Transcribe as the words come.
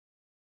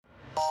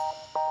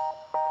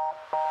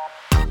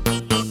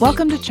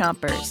Welcome to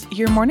Chompers,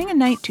 your morning and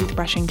night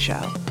toothbrushing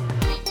show.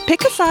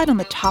 Pick a side on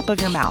the top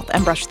of your mouth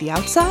and brush the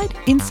outside,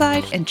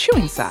 inside, and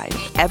chewing side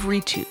of every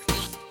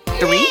tooth.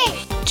 3,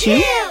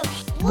 2,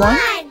 1,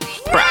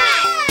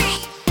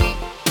 brush.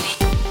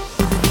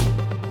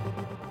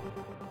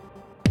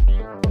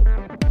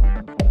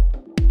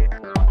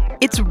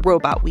 It's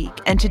Robot Week,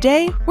 and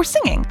today we're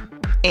singing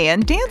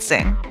and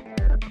dancing.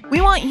 We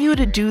want you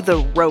to do the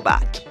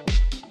robot.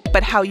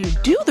 But how you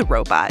do the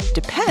robot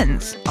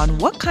depends on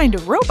what kind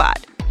of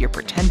robot you're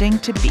pretending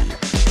to be.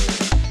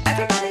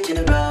 Everybody do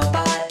the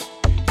robot.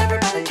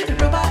 Everybody do the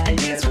robot and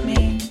dance with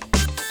me.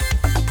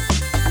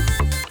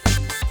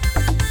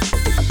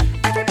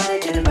 Everybody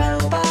do the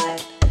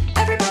robot.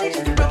 Everybody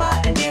do the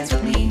robot and dance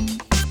with me.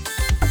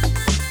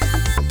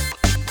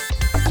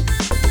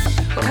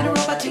 What kind of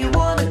robot do you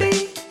want to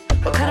be?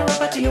 What kind of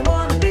robot do you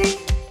want to be?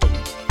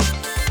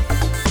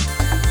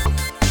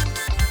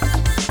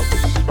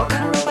 What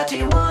kind of robot do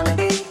you want to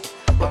be?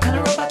 What kind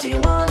of robot do you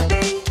want to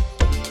be?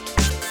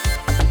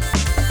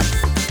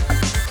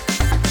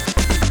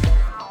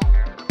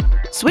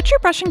 Switch your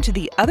brushing to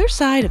the other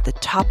side of the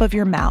top of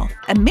your mouth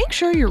and make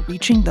sure you're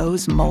reaching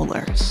those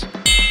molars.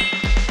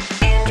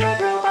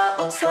 Android robot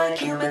looks like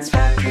humans,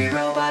 factory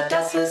robot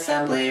does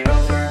assembly,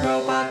 rover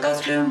robot goes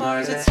to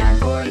Mars. It's time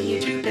for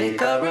you to pick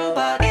a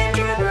robot.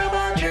 Android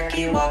robot,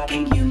 jerky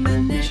walking,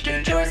 humanish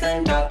do chores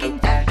and talking.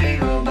 Factory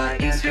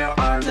robot, use your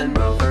arms, and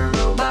rover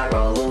robot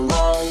roll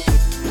along.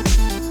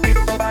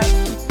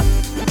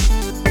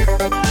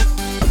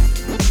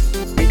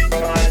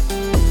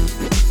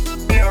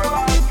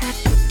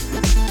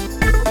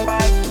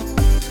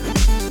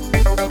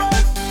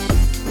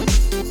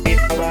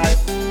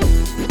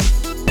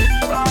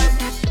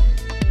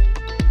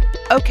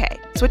 Okay,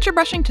 switch your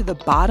brushing to the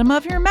bottom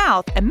of your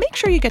mouth and make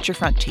sure you get your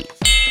front teeth.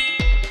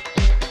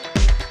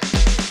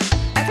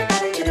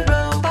 Everybody do the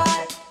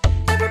robot.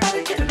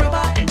 Everybody do the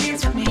robot and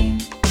dance with me.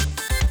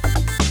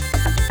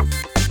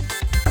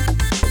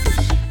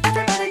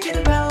 Everybody do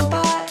the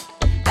robot.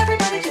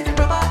 Everybody do the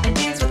robot and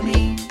dance with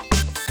me.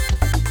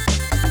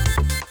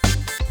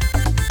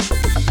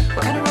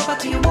 What kind of robot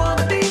do you want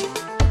to be?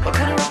 What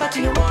kind of robot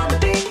do you want to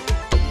be?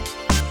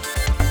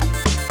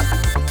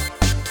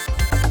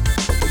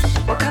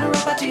 What kind of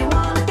robot do you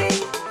want to be?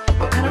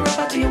 What kind of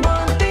robot do you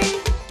want to be?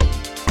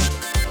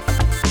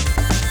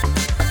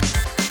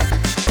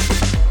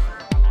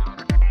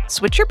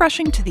 Switch your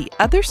brushing to the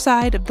other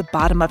side of the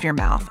bottom of your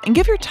mouth and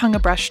give your tongue a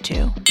brush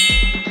too.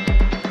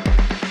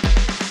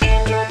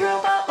 Android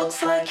robot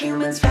looks like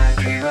humans,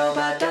 factory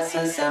robot does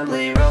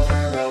assembly,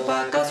 rover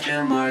robot goes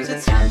to Mars.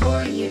 It's time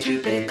for you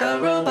to pick a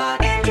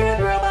robot. Android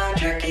robot,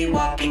 jerky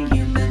walking,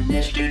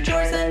 humanish do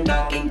chores and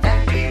talking.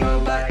 Factory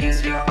robot,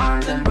 use your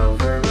arms, and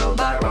rover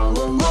robot roll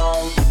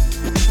along.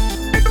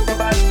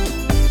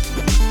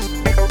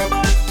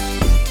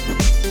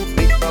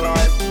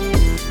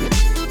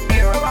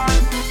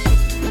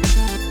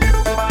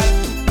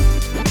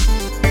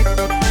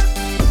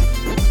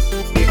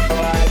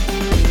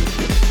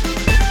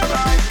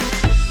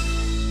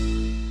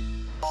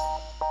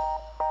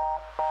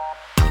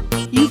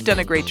 You've done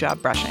a great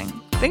job brushing.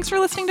 Thanks for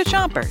listening to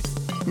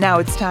Chompers. Now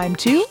it's time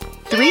to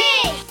 3,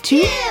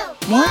 2,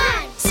 1,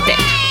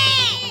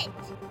 spit.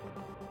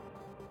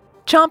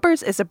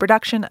 Chompers is a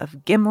production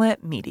of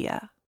Gimlet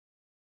Media.